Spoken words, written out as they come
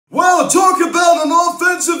talk about an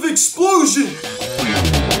offensive explosion.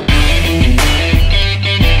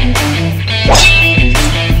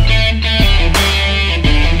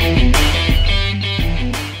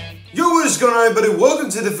 What is going on, everybody?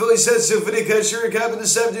 Welcome to the Phillies Headset video catch. Here recapping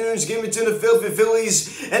this afternoon's game between the Philadelphia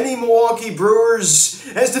Phillies and the Milwaukee Brewers.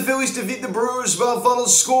 As the Phillies defeat the Brewers by a final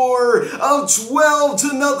score of 12-0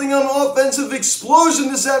 on offensive explosion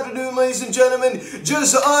this afternoon, ladies and gentlemen.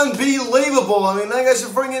 Just unbelievable. I mean, like I said,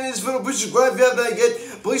 before I get into this video, please subscribe if you haven't yet.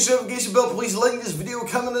 Please share the notification bell. Please like this video,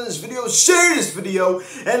 comment on this video, share this video,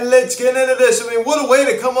 and let's get into this. I mean, what a way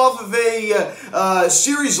to come off of a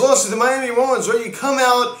series loss to the Miami Marlins, where you come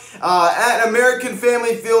out at American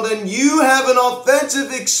Family Field and you have an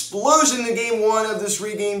offensive explosion in Game 1 of this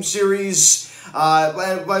three-game series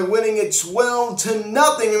by winning it 12-0.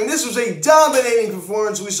 I mean, this was a dominating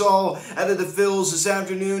performance we saw out of the Phillies this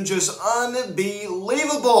afternoon. Just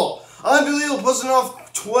unbelievable. Unbelievable, pushing off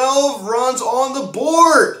 12 runs on the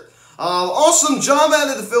board. Awesome job out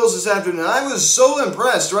of the Phillies this afternoon. I was so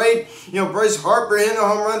impressed, right? You know, Bryce Harper hitting a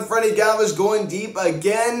home run. Freddie Galvis going deep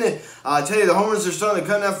again. I tell you, the home runs are starting to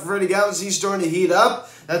come out for Freddie Galvis. He's starting to heat up.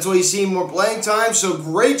 That's why he's seeing more playing time. So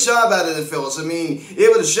great job out of the Phillies. I mean,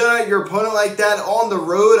 able to shut out your opponent like that on the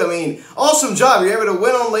road. I mean, awesome job. You're able to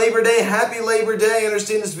win on Labor Day. Happy Labor Day. I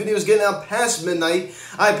understand this video is getting out past midnight.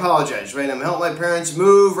 I apologize, right? I'm helping my parents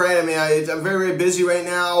move, right? I mean, I'm very, very busy right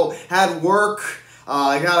now. Had work.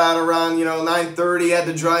 I got out around, 9:30, had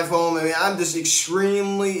to drive home. I mean, I'm just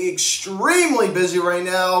extremely busy right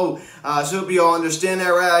now. So hope you all understand that,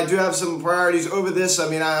 right? I do have some priorities over this. I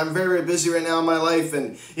mean, I'm very, very busy right now in my life.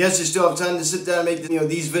 And yes, I still have time to sit down and make,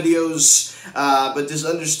 these videos. But just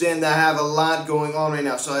understand that I have a lot going on right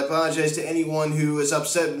now. So I apologize to anyone who is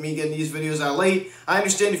upset with me getting these videos out late. I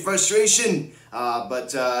understand your frustration.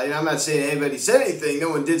 But I'm not saying anybody said anything. No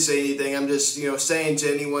one did say anything. I'm just, saying to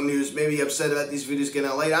anyone who's maybe upset about these videos getting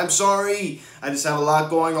out late, I'm sorry. I just have a lot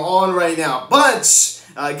going on right now. But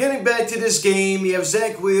getting back to this game, you have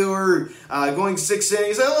Zach Wheeler going 6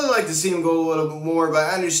 innings. I would like to see him go a little bit more, but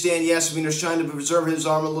I understand, yes, Wiener's trying to preserve his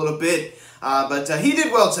arm a little bit. But he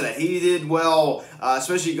did well today. He did well,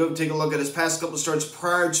 especially go take a look at his past couple starts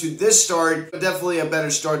prior to this start. Definitely a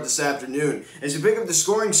better start this afternoon. As you pick up the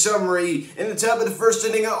scoring summary, in the top of the first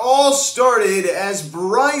inning, it all started as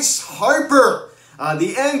Bryce Harper,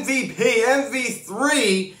 the MVP,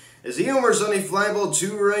 MV3, as he homers on a fly ball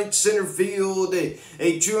to right center field. A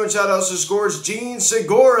 2-run shot also scores Gene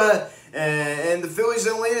Segura. And the Phillies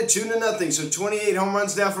then lead it 2-0. So 28 home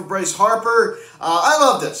runs now for Bryce Harper. I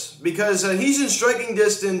love this because he's in striking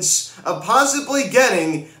distance of possibly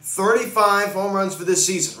getting 35 home runs for this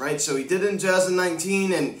season, right? So he did it in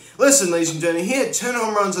 2019. And listen, ladies and gentlemen, he had 10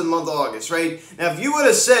 home runs in the month of August, right? Now, if you would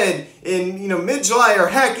have said in mid-July or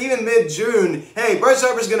heck, even mid-June, hey, Bryce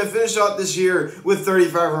Harper's going to finish off this year with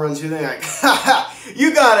 35 home runs, you're like,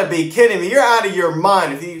 you got to be kidding me. You're out of your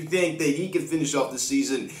mind if you think that he could finish off the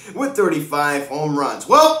season with 35 home runs.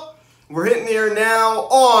 Well, we're hitting here now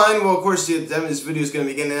on, well, of course, this video is going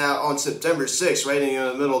to be getting out on September 6th, right in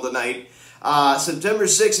the middle of the night. September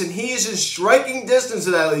 6th, and he is in striking distance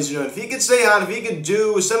of that, ladies and gentlemen. If he could stay hot, if he could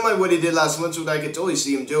do something like what he did last month, which I could totally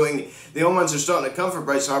see him doing, the home runs are starting to come for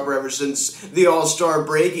Bryce Harper ever since the All-Star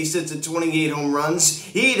break. He sits at 28 home runs.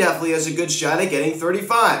 He definitely has a good shot at getting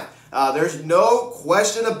 35. There's no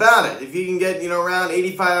question about it. If you can get, around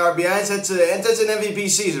 85 RBIs, that's an MVP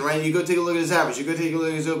season, right? You go take a look at his average. You go take a look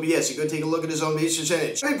at his OPS. You go take a look at his on-base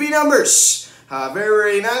percentage. MVP numbers.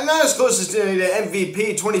 Very, not as close as to the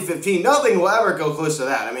MVP 2015. Nothing will ever go close to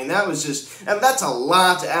that. I mean, that was just, that's a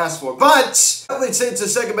lot to ask for. But I would say it's the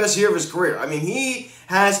second best year of his career. I mean, he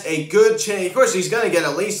has a good chance. Of course, he's going to get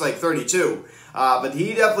at least like 32. But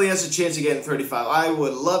he definitely has a chance of getting 35. I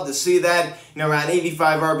would love to see that, around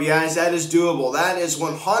 85 RBIs. That is doable. That is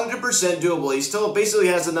 100% doable. He still basically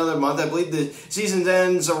has another month. I believe the season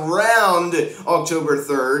ends around October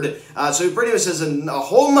 3rd. So he pretty much has a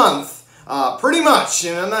whole month. Pretty much,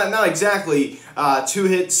 not exactly, to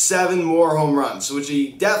hit 7 more home runs, which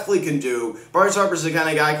he definitely can do. Bryce Harper's the kind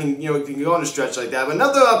of guy can go on a stretch like that. But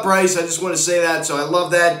nothing about Bryce. I just want to say that, so I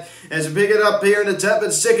love that. As we pick it up here in the top of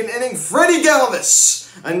the second inning, Freddie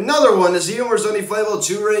Galvis, another one as he homers on a fly ball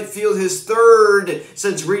to right field, his third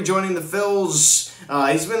since rejoining the Phillies.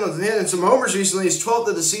 He's been hitting some homers recently. He's 12th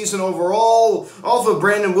of the season overall. Off of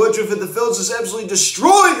Brandon Woodruff, and the Phillies is absolutely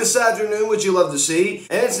destroyed this afternoon, which you love to see.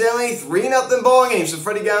 And it's now a 3-0 ball game. So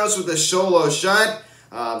Freddie Galvis with a solo shot.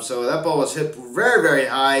 So that ball was hit very, very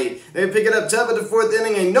high. They pick it up top of the fourth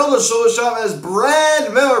inning. Another solo shot as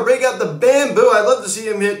Brad Miller break out the bamboo. I'd love to see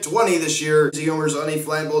him hit 20 this year. He homers on a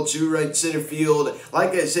fly ball to right center field.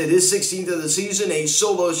 Like I said, his 16th of the season, a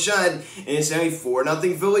solo shot, and it's now a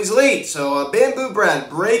 4-0 Phillies lead. So Bamboo Brad,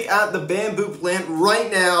 break out the bamboo plant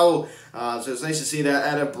right now. So it's nice to see that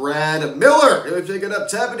out of Brad Miller. They pick it up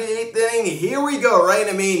top of the 8th inning. Here we go, right?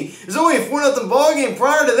 I mean, it's only a 4-0 ball game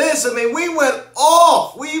prior to this. I mean, we went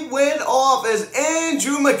off. We went off as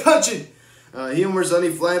Andrew McCutcheon. He homers on a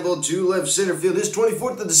fly ball to left center field. His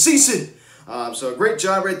 24th of the season. So a great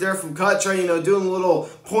job right there from Kutcher, you know, doing a little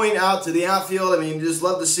point out to the outfield. I mean, just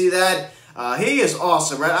love to see that. He is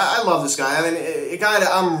awesome, right? I love this guy. I mean, a guy that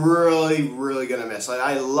I'm really, really going to miss. Like,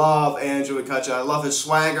 I love Andrew McCutcheon. I love his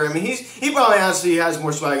swagger. I mean, he probably honestly has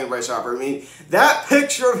more swagger than Bryce Harper. I mean, that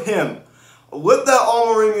picture of him with that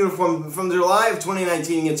all-marine uniform from July of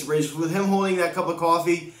 2019 against the Brewers, with him holding that cup of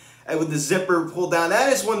coffee and with the zipper pulled down,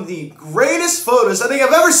 that is one of the greatest photos I think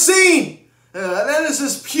I've ever seen. That is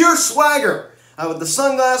just pure swagger. With the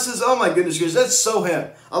sunglasses, oh my goodness gracious, that's so him.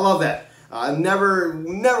 I love that. I never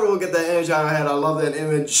will get that image out of my head. I love that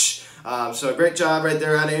image. So great job right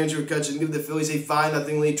there out of Andrew McCutcheon. Give the Phillies a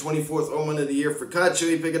 5-0 lead, 24th home run of the year for Kutcher.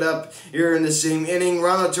 We pick it up here in the same inning.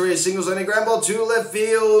 Ronald Torres singles on a ground ball to left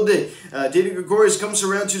field. Didi Gregorius comes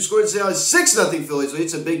around to score. It's now a 6-0 Phillies lead.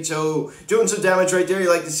 It's a big toe doing some damage right there. You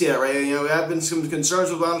like to see that, right? You know, there have been some concerns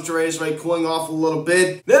with Ronald Torres, right, cooling off a little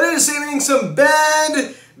bit. Then in the same inning, some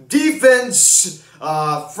bad defense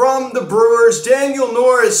from the Brewers. Daniel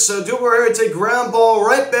Norris, here, it's a ground ball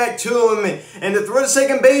right back to him, and the throw to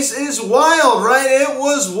second base is wild, right? It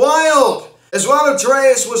was wild. As Ronald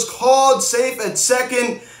Torres was called safe at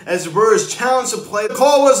second as the Brewers challenged the play. The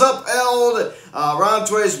call was upheld. Ronald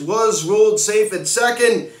Torres was ruled safe at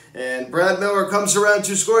second. And Brad Miller comes around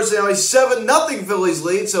to score. So now a 7-0 Phillies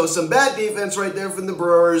lead. So some bad defense right there from the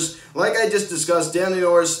Brewers. Like I just discussed, Daniel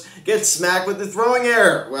Norris gets smacked with the throwing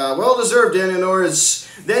error. Well deserved, Daniel Norris.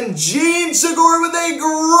 Then Jean Segura with a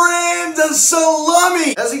grand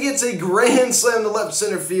salami as he gets a grand slam to left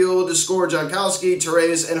center field to score. Jankowski,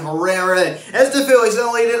 Torres, and Herrera as the Phillies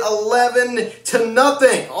now lead it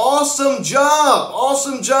 11-0. Awesome job.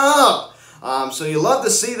 Awesome job. So you love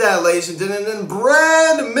to see that, ladies and gentlemen. And then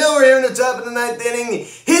Brad Miller here in the top of the 9th inning,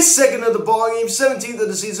 his second of the ball game, 17th of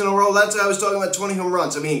the season in a row. That's how I was talking about 20 home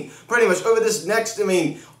runs. I mean, pretty much over this next,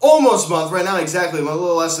 almost month, right now exactly, a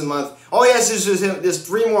little less than a month. All he has to do is just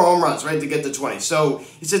 3 more home runs, right, to get to 20. So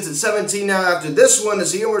he sits at 17 now after this one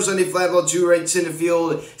as he homers on the fly ball to right center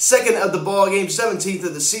field. Second of the ball game, 17th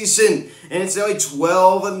of the season. And it's now a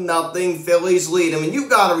 12-0 Phillies lead. I mean, you've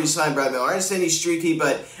got to re-sign Brad Miller. I understand he's streaky,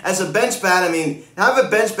 but as a bench bat, have a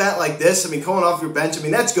bench bat like this, coming off your bench,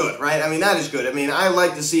 that's good, right? That is good. I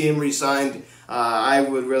like to see him re-signed. I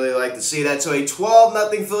would really like to see that. So a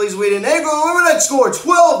 12-0 Phillies lead. And there you go, remember that score.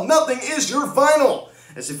 12-0 is your final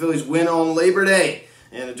as the Phillies win on Labor Day.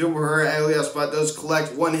 And the Duper Aguilar spot does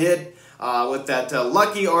collect 1 hit with that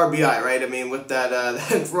lucky RBI, right? With that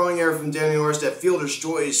throwing error from Daniel Norris, that fielder's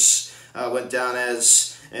choice went down as...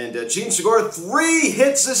 And Jean Segura, 3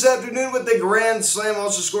 hits this afternoon with the grand slam,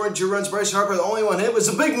 also scoring 2 runs. Bryce Harper, the only 1 hit, was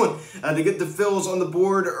a big one to get the Phils on the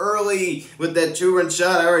board early with that 2-run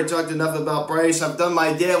shot. I already talked enough about Bryce. I've done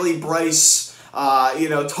my daily Bryce,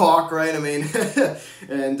 talk, right?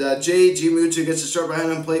 And J.G. Mutu gets the start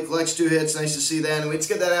behind home plate, collects 2 hits. Nice to see that. And let's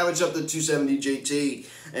get that average up to 270, JT.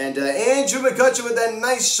 And Andrew McCutcheon with that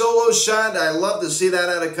nice solo shot. I love to see that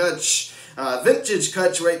out of Kutch. Vintage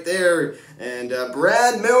Kutch right there. And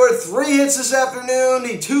Brad Miller, 3 hits this afternoon.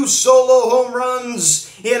 The 2 solo home runs.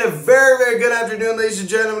 He had a very, very good afternoon, ladies and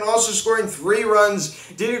gentlemen. Also scoring 3 runs.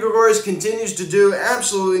 Didi Gregorius continues to do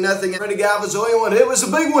absolutely nothing. Freddie Galvis, only 1 hit, was a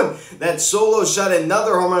big one. That solo shot,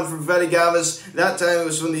 another home run from Freddie Galvis. That time it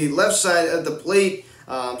was from the left side of the plate.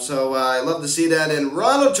 So I love to see that. And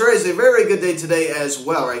Ronald Torres, a very, very good day today as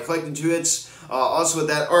well, right? Collecting 2 hits. Also with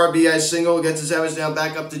that RBI single, gets his average down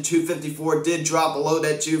back up to 254. Did drop below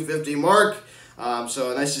that 250 mark.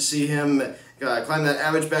 So nice to see him climb that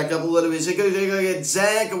average back up a little bit. So go get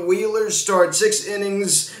Zach Wheeler's start. 6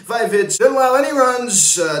 innings, 5 hits. Didn't allow any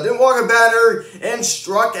runs. Didn't walk a batter. And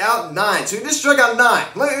struck out 9. So he just struck out 9.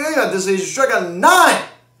 Look at this. He struck out 9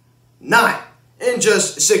 in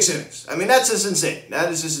just 6 innings. That's just insane. That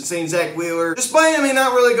is just insane. Zach Wheeler, despite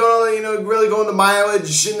not really going, really going to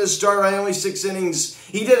mileage in the start, right? Only 6 innings.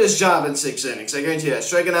 he did his job in 6 innings. I guarantee you that.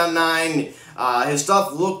 Striking out 9. His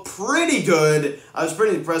stuff looked pretty good. I was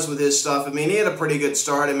pretty impressed with his stuff. I mean, he had a pretty good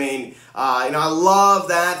start. I mean, I love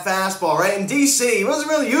that fastball, right? In D.C., he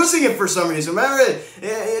wasn't really using it for some reason. Remember,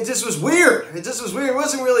 it just was weird. It just was weird. He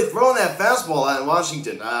wasn't really throwing that fastball out in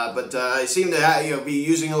Washington. But he seemed to be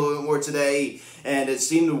using it a little bit more today, and it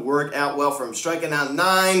seemed to work out well for him. Striking out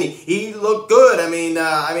 9, he looked good. I mean,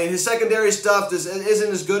 his secondary stuff just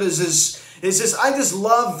isn't as good as his. I just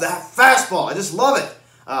love that fastball. I just love it.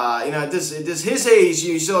 His age,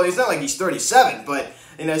 it's not like he's 37, but,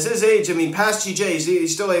 it's his age. I mean, past TJ,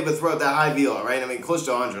 he's still able to throw out that high velo, right? I mean, close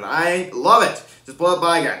to 100. I love it. Just blow it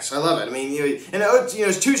by, guys. I love it. I mean,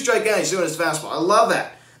 it's 2 strikeouts doing his fastball. I love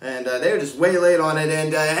that. And they were just way late on it.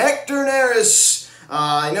 And Hector Neris,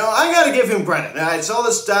 I got to give him credit. I saw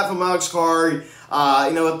this stat from Alex Carr,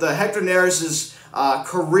 with the Hector Neris's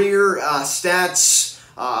career stats,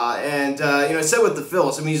 it said with the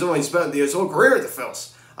Phillies. I mean, he's only spent his whole career at the Phillies.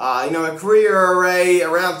 A career ERA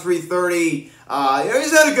around 330. He's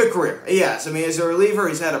had a good career. Yes, I mean, as a reliever,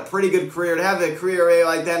 he's had a pretty good career. To have a career ERA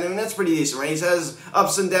like that, I mean, that's pretty decent, right? He has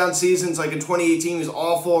ups and down seasons. Like in 2018, he was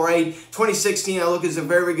awful, right? 2016, I look as a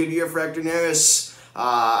very, very good year for Hector Neris.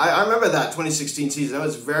 I remember that 2016 season. That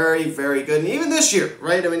was very, very good. And even this year,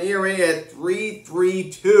 right? I mean, ERA at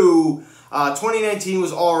 3.32. 2019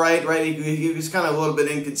 was all right? He was kind of a little bit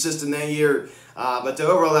inconsistent that year. But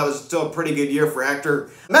overall, that was still a pretty good year for Hector.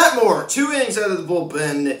 Matt Moore, 2 innings out of the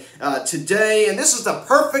bullpen today, and this is the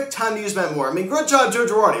perfect time to use Matt Moore. I mean, good job, Joe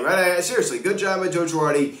Girardi, right? Seriously, good job by Joe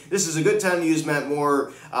Girardi. This is a good time to use Matt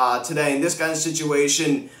Moore today in this kind of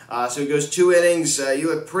situation. So he goes 2 innings. He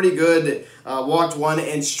looked pretty good. Walked 1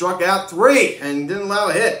 and struck out 3 and didn't allow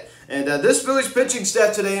a hit. And this Phillies pitching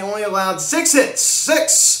staff today only allowed 6 hits.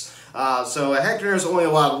 6! So Hector Neris only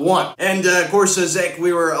allowed 1. And, of course, Zach,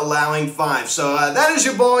 we were allowing 5. So that is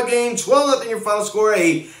your ball game. 12-0 your final score.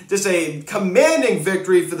 Just a commanding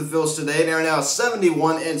victory for the Phillies today. They are now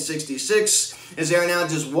 71-66, as they are now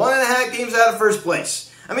just 1.5 games out of first place.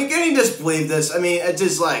 I mean, can you just believe this? I mean, it's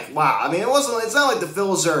just like, wow. I mean, it's not like the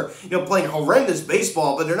Phillies are, playing horrendous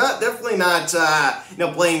baseball, but they're definitely not,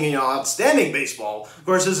 playing, outstanding baseball. Of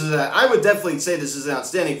course, I would definitely say this is an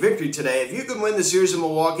outstanding victory today. If you can win the series in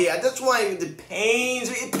Milwaukee, that's why it pains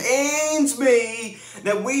me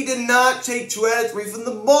that we did not take 2 out of 3 from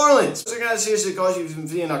the Marlins. So, guys, seriously, because you've been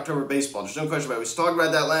seeing October baseball. There's no question about it. We talked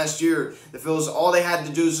about that last year. The Phillies, all they had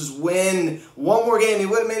to do is just win 1 more game. They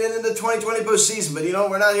would have made it into the 2020 postseason, but,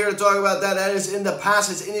 we're not here to talk about that. That is in the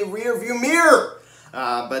past. It's in the rearview mirror.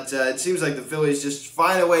 But it seems like the Phillies just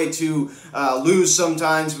find a way to lose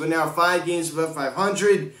sometimes. But now 5 games above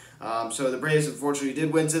 500. So the Braves unfortunately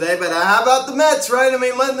did win today. But how about the Mets, right? I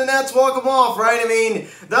mean, letting the Nats walk them off, right? I mean,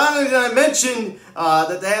 not only did I mention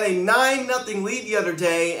that they had a 9-0 lead the other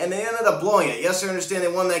day, and they ended up blowing it. Yes, I understand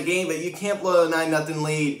they won that game, but you can't blow a 9-0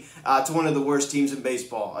 lead to one of the worst teams in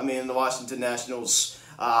baseball. I mean, the Washington Nationals.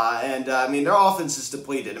 I mean, their offense is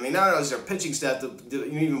depleted. I mean, not only is their pitching staff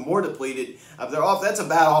even more depleted, that's a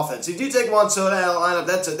bad offense. If you take Juan Soto out of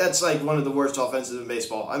the lineup, that's like one of the worst offenses in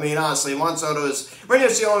baseball. I mean, honestly, Juan Soto is pretty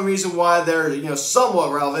much the only reason why they're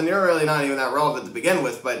somewhat relevant. They're really not even that relevant to begin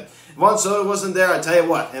with, but if Juan Soto wasn't there, I tell you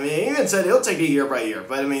what. I mean, he even said he'll take it year by year,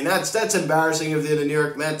 but I mean, that's embarrassing of the New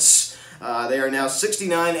York Mets. They are now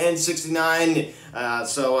 69-69.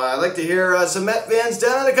 So I'd like to hear some Met fans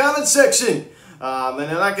down in the comments section. And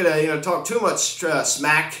I'm not going to, talk too much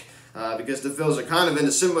smack because the Phillies are kind of in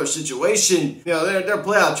a similar situation. Their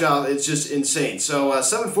playoff job is just insane. So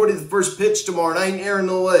 7:40 the first pitch tomorrow night. Aaron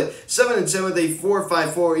Nola 7-7 with a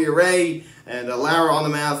 4.54 ERA. And Lara on the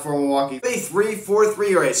mound for Milwaukee. A 3.43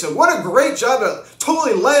 ERA. So what a great job to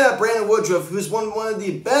totally light up Brandon Woodruff, who's one of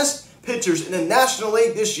the best pitchers in the National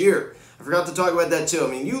League this year. I forgot to talk about that too. I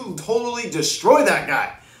mean, you totally destroyed that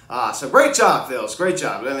guy. So great job, Phils. Great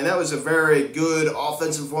job. I mean, that was a very good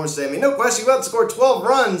offensive performance today. I mean, no question, you about to score 12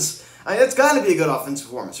 runs. I mean, it's got to be a good offensive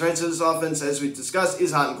performance, right? So this offense, as we discussed,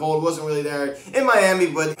 is hot and cold. It wasn't really there in Miami,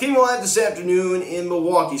 but came alive this afternoon in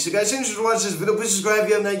Milwaukee. So guys, thanks for watching this video. Please subscribe if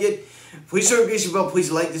you haven't yet. Please turn notification bell.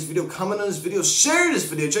 Please like this video, comment on this video, share this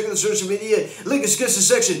video. Check out the social media link in the description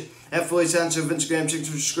section at Phillies Sounds of Instagram. Check the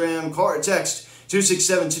Instagram, call or text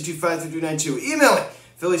 267-225-3292. Email it.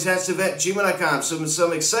 PhilliesHatsTV@gmail.com.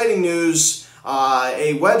 Some exciting news.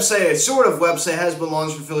 A sort of website has been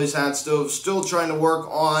launched for Phillies Hats. Still trying to work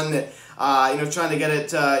on, trying to get it,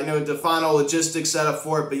 the final logistics set up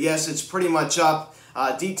for it. But yes, it's pretty much up.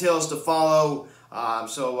 Details to follow.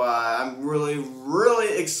 I'm really,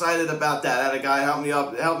 really excited about that. I had a guy help me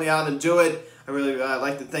out and do it. I really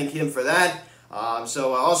like to thank him for that.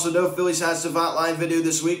 Also no Phillies Hats of Hotline video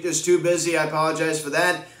this week. Just too busy. I apologize for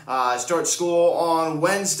that. I start school on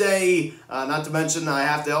Wednesday. Not to mention I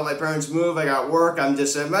have to help my parents move. I got work. I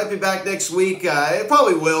might be back next week. It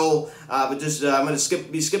probably will. But just I'm going to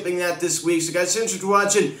be skipping that this week. So guys, thanks for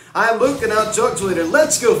watching. I'm Luke, and I'll talk to you later.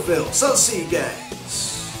 Let's go, Phils. I'll see you guys.